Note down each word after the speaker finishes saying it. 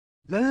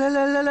La la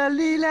la la la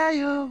lila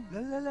yo.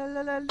 La la la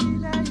la la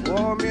lila yo.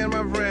 Oh, me and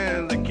my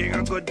friends, the king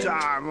of good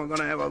time. We're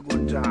gonna have a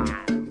good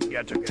time.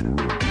 Get together.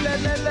 La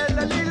la la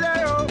la lila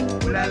yo.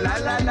 La la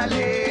la la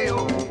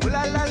leo.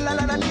 La la la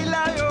la la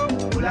lila yo.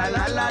 La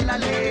la la la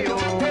leo.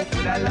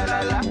 La la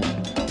la la.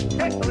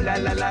 La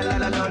la la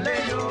la la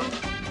leo.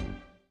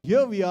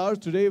 Here we are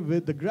today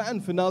with the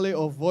grand finale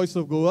of Voice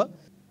of Goa.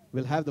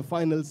 We'll have the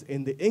finals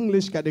in the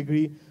English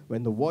category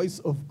when the Voice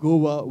of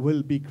Goa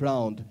will be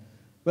crowned.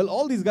 Well,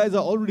 all these guys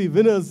are already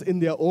winners in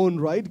their own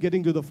right.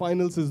 Getting to the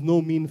finals is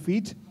no mean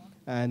feat.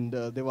 And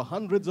there were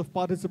hundreds of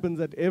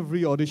participants at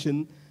every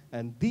audition.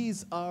 And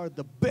these are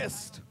the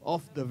best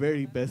of the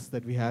very best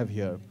that we have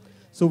here.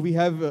 So we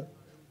have the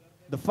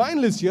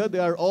finalists here. They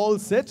are all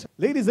set.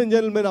 Ladies and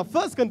gentlemen, our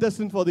first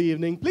contestant for the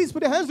evening. Please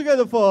put your hands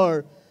together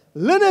for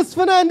Linus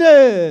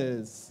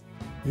Fernandez.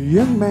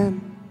 Young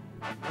man,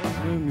 there's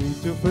no need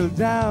to feel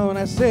down.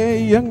 I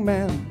say, young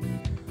man.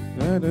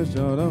 There's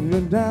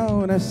you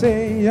down. I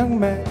say, young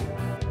man,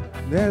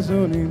 there's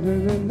no need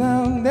to go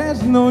down.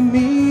 There's no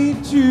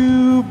need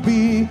to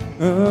be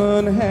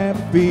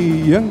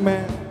unhappy, young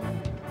man.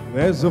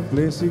 There's a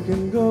place you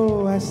can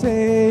go. I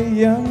say,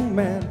 young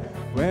man,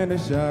 when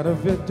it's out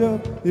of your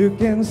door, you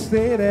can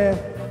stay there.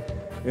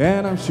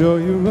 And I'm sure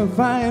you will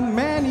find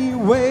many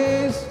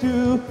ways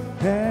to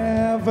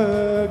have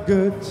a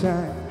good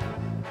time.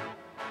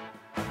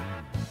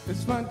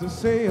 It's fun to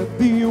say at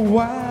the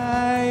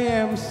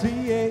YMCA.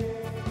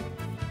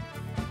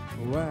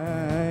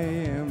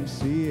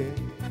 YMCA.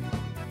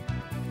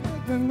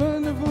 It's a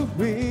wonderful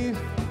place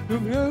to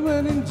come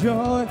and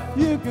enjoy.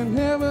 You can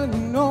have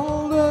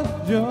all the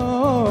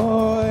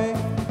joy.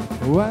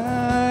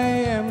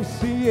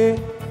 YMCA.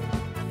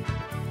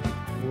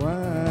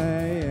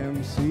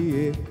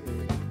 YMCA.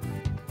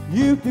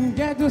 You can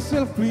get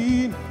yourself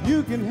clean.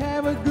 You can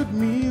have a good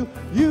meal.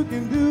 You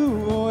can do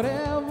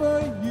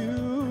whatever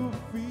you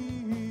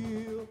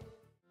feel.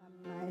 I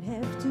might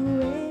have to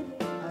wait,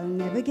 I'll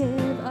never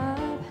give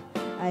up.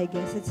 I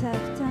guess it's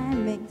half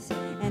timings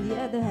and the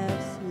other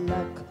half's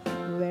luck.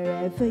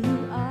 Wherever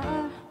you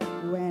are,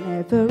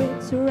 whenever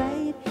it's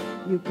right,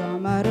 you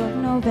come out of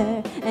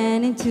nowhere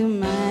and into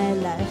my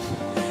life.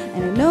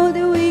 And I know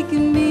that we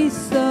can be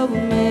so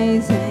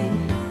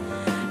amazing,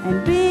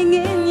 and being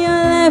in your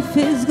life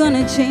is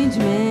gonna change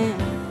me.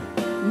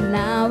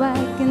 Now I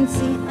can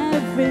see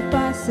every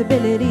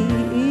possibility.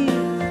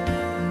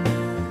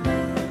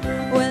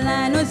 Well,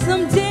 I know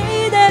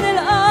someday that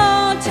it'll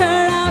all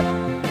turn out.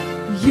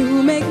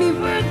 You make me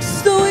work,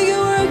 so you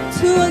work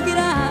to work it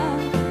out.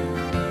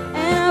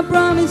 And I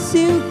promise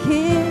you,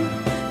 kid,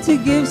 to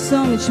give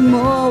so much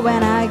more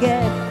when I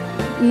get.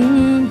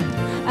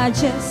 I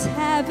just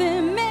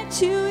haven't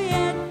met you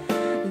yet.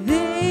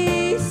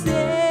 They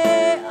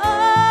say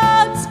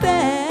all's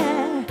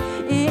fair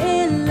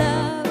in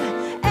love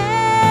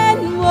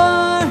and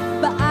war,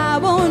 but I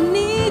won't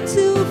need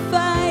to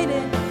fight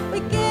it. We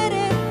get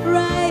it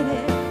right,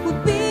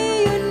 we'll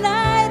be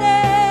united.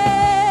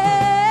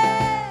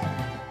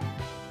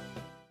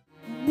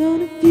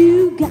 Known a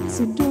few guys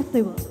who thought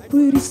they were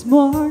pretty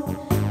smart,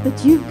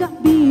 but you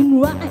got being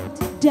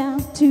right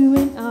down to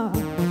an art.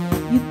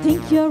 You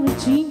think you're a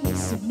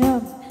genius,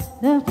 no,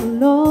 not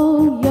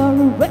alone. You're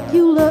a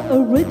regular,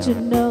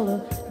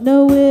 original,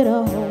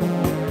 know-it-all.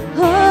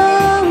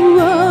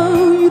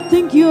 Oh, you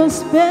think you're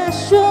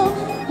special.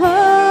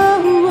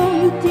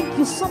 Oh, you think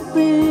you're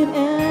something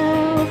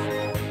else.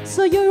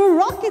 So you're a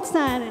rocket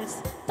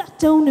scientist. That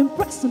don't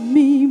impress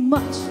me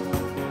much.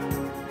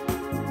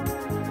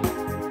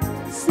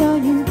 So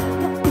you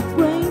got the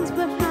brains,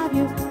 but have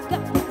you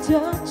got the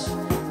touch?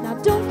 Now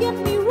don't get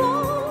me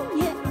wrong,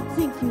 yeah, I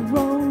think you're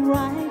all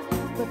right,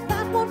 but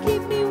that won't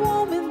keep me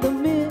warm in the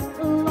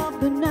middle of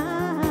the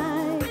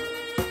night.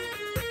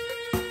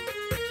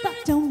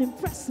 That don't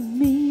impress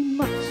me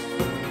much.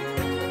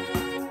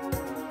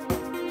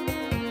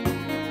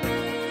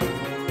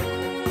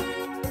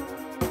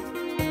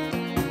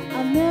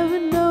 I've never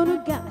known a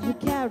guy who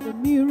carried a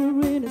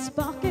mirror in his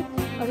pocket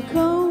or a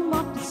comb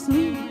up his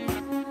sleeve,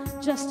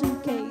 just in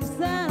case.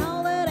 Then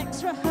all that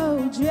extra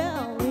hoe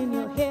gel in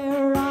your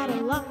hair ought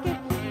to lock it,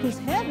 'cause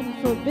heaven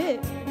forbid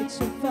it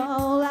should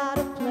fall out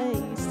of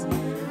place.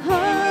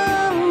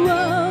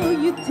 Oh,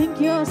 you think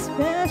you're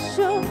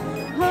special.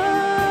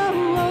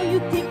 Oh, you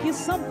think you're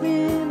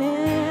something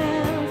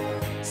else.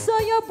 So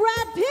you're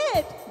Brad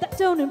Pitt. That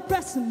don't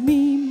impress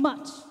me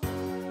much.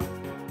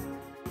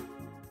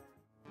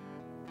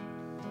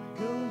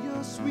 Girl,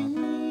 you're sweet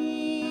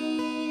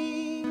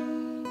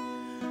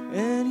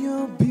and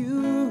you're beautiful,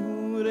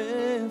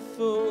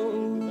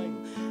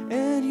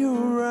 and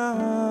your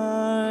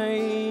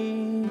eyes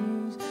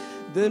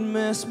that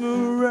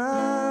mesmerize.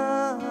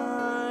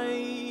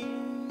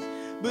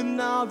 But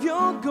now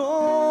you're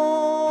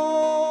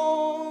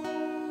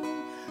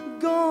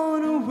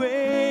gone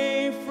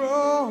away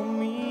from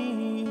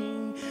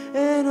me,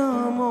 and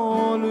I'm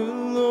all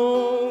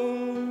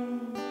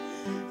alone,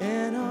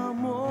 and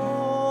I'm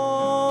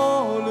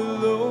all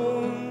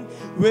alone.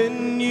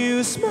 When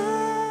you smile,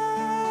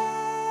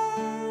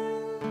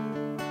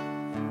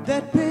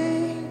 that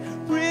pain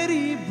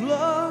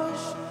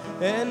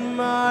and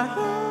my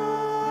heart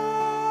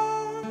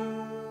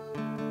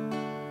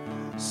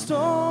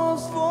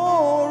stalls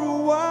for a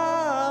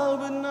while,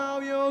 but now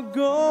you're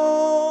gone.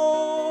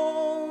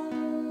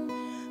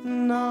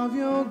 Now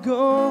you're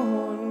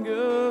gone,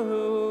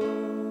 girl,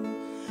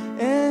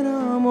 and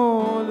I'm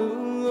all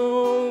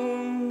alone,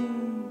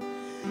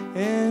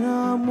 and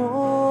I'm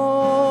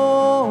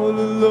all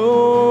alone.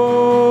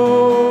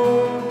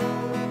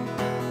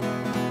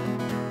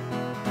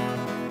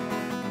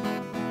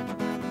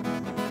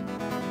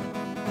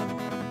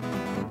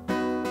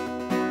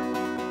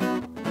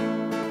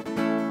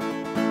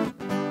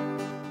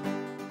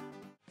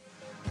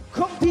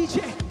 Come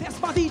DJ, that's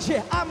my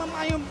DJ. I'm an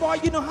iron boy,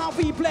 you know how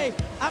we play.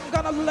 I'm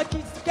gonna look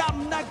it's got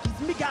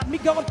me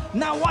going.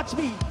 Now watch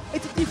me.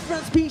 It's a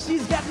different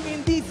species, got me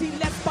in DC.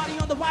 Let's party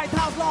on the White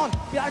House lawn.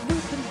 Be like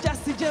Ruth and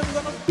Jesse Jim,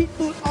 gonna beat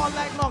food all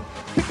night long.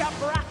 Pick up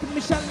Barack and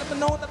Michelle, let them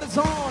know that it's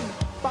on.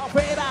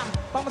 Bawera,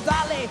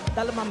 Bamazale,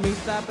 dala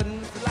mamita, but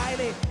in the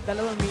lady,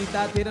 dala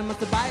mamita, didn't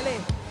must baile.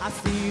 I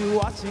see you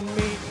watching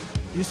me,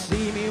 you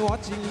see me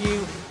watching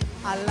you.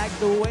 I like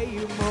the way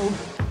you move,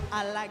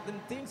 I like the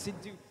things you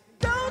do.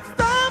 Don't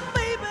stop,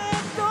 baby,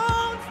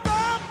 don't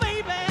stop,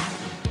 baby.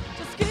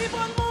 Just keep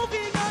on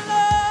moving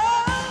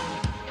along.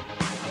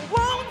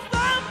 Won't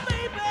stop,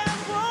 baby,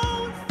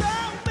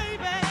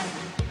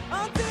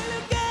 until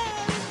you get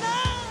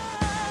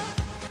enough.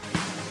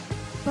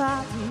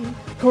 Party,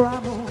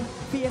 caramo,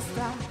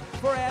 fiesta,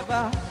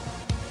 forever.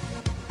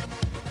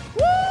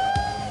 Woo!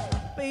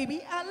 Baby,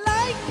 I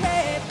like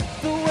it,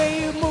 the way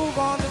you move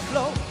on the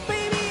floor.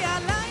 Baby, I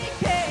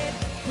like it,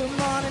 come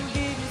on and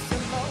give me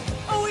some more.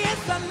 Oh yes,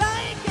 I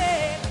like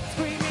it,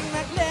 screaming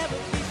like never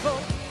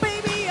before.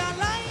 Baby, I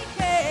like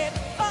it,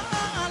 I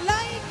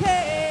like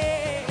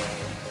it.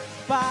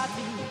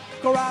 Party,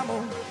 caramo,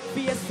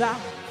 fiesta,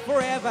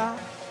 forever.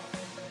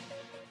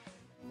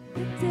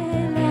 The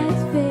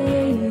daylight's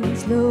fading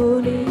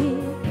slowly,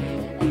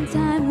 and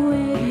time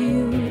with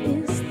you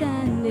is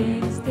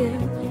standing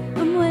still.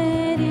 I'm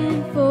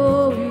waiting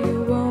for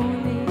you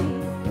only,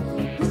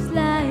 the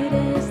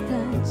slightest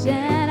touch,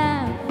 and I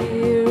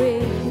feel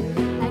it.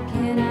 I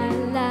cannot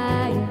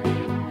lie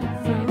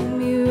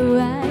from you,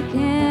 I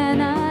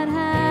cannot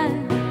hide.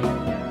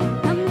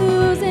 I'm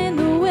losing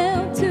the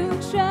will to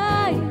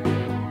try.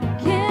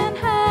 Can't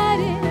hide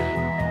it,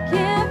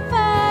 can't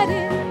fight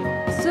it.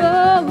 So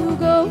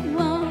go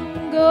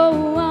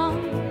on,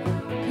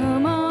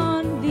 come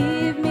on,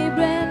 leave me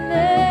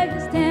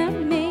breathless,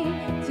 tempt me,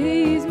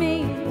 tease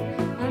me,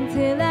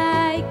 until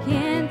I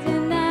can't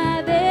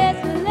deny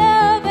this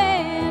love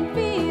and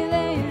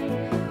feeling.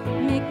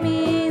 Make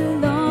me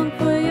long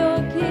for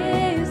your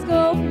kiss.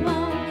 Go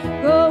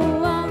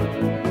on,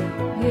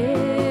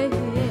 yeah,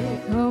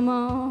 come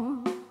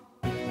on.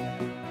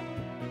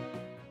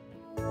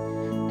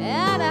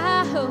 And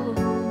I hope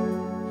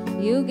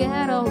you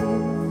get all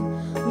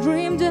you've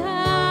dreamed of.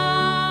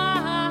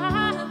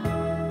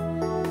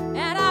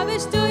 And I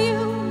wish to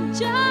you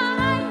joy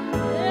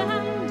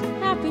and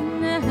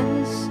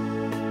happiness.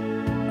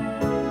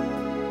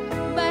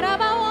 But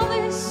above all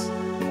this,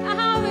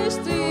 I wish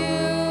to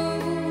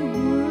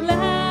you love.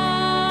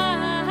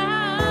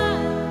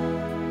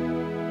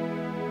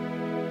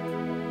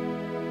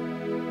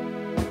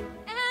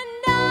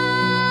 And I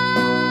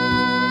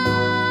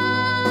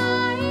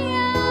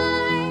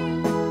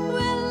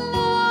will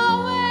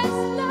always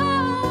love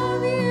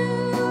you. Will always love you.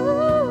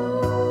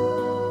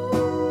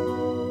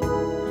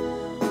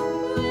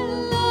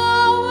 Will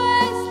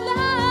always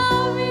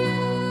love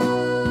you.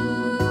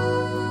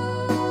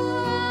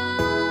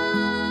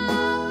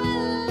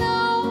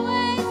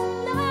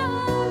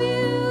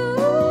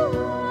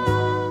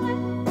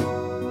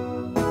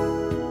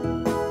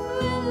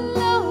 Will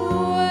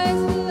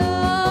always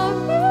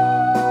love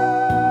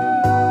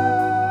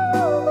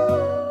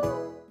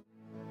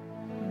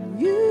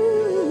you.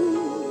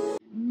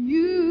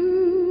 You,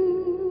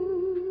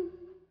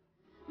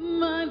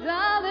 my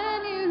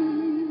darling, you.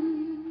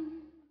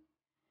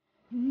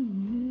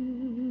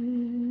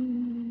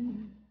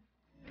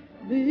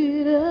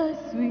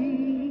 Bittersweet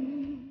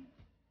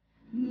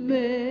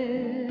memories.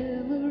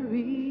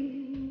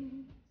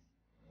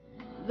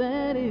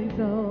 That is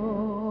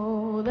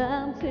all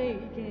I'm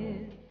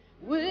taking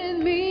with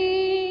me.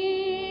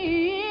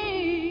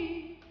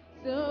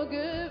 So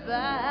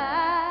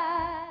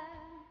goodbye.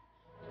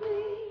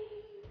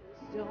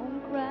 Please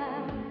don't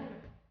cry.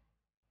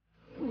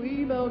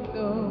 We both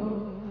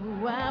know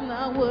I'm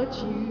not what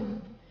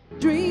you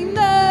dreamed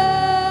of.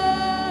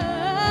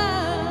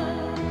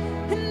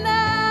 And I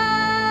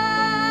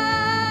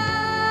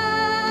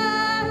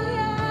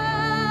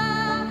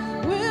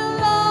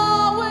will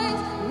always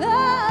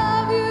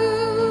love you.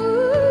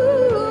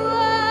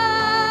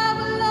 I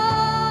will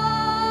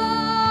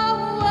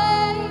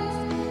always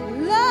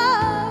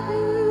love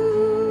you.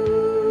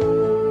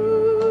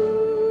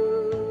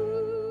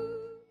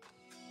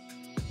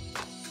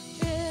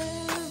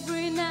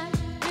 Every night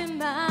in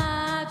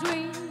my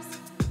dreams,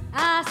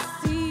 I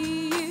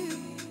see you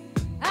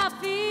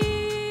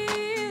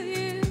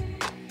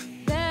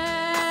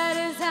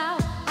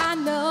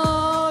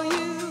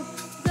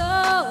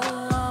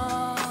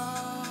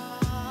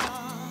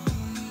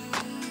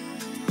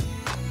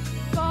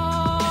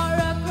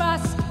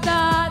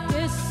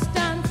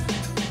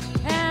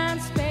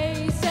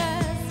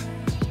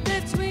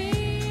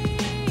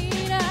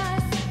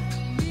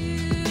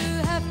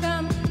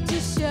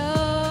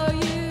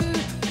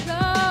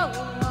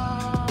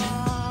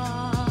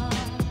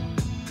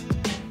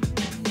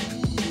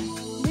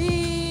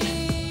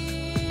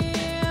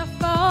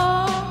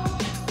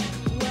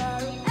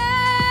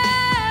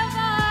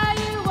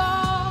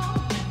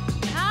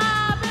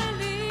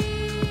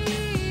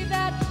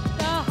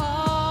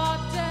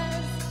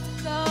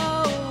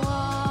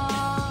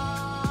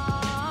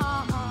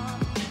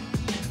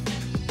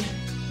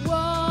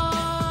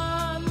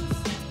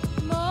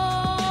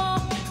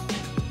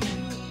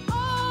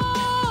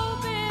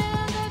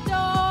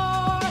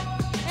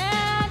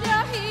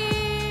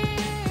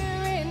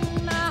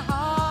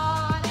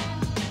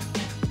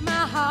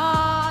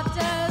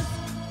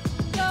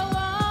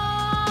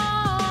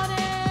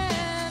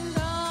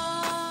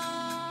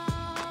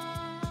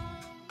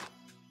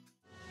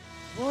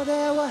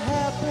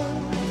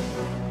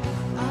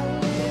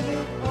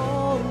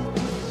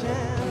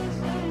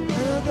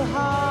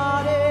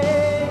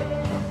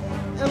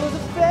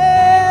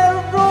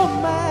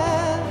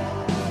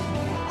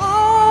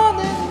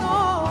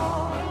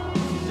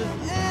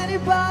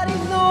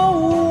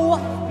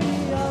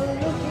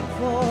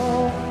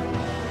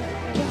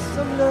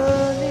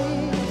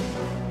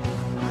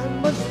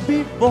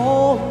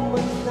before,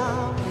 but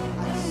now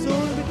I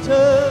soon be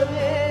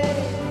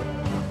turning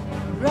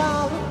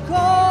round the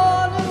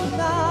corner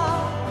now.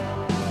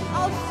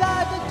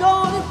 Outside the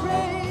dawn is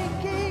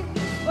breaking,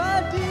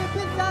 but deep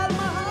inside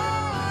my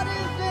heart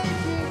is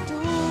aching to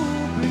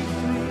be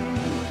free.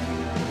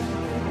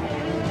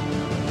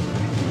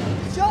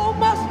 Show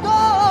must go.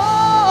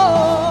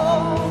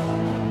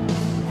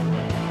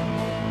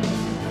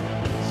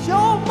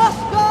 Show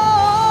must go.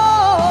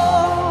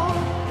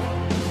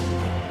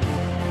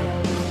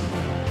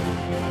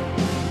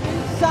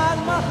 Inside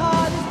my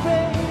heart is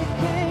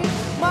breaking,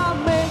 my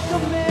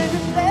makeup lid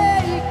is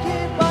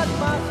aching, but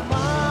my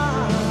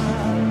smile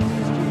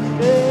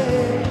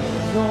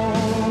stays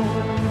on.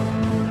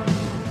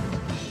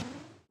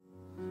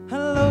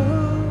 Hello,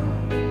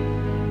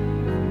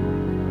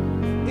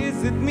 is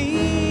it me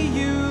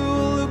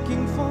you're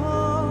looking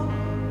for?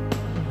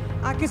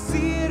 I can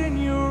see it in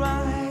your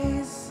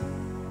eyes,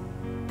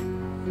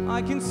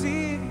 I can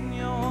see it in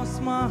your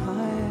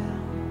smile.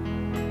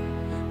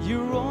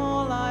 You're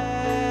all I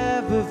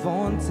ever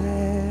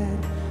wanted,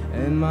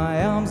 and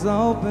my arms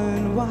are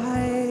open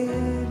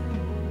wide.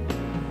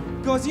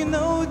 'Cause you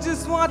know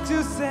just what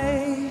to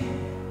say,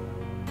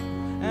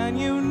 and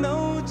you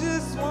know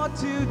just what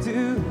to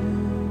do.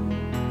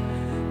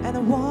 And I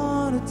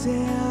want to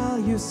tell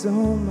you so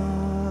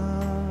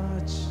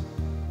much.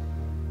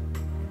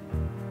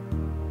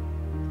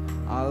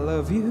 I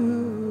love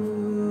you.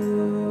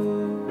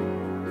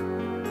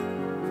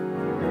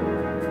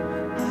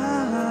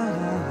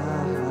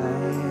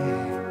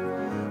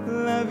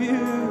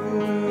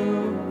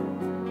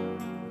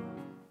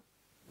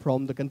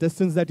 From the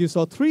contestants that you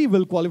saw, 3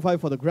 will qualify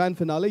for the grand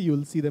finale. You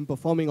will see them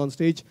performing on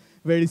stage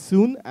very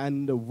soon,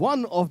 and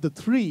one of the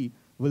 3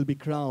 will be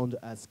crowned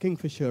as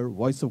Kingfisher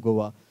Voice of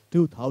Goa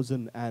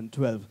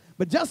 2012.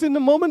 But just in a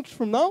moment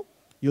from now,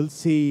 you'll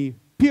see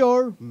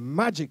pure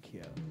magic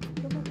here.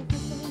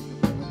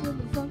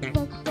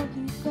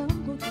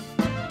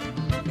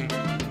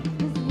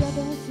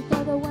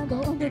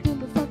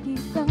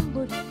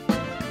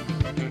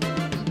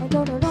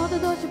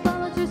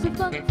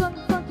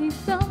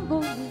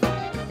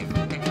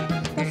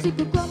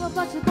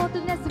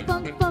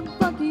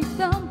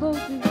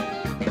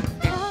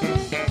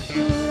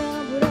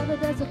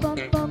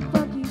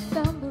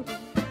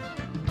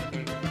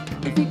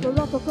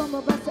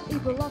 Como basta y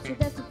veloce,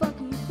 that's a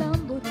funky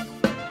stumble.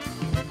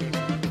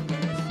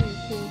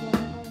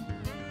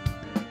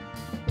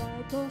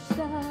 Vai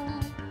gostar,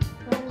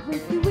 vai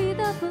vestir with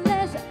a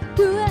pleasure,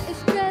 tua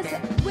expressa,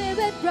 wear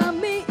it from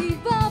me.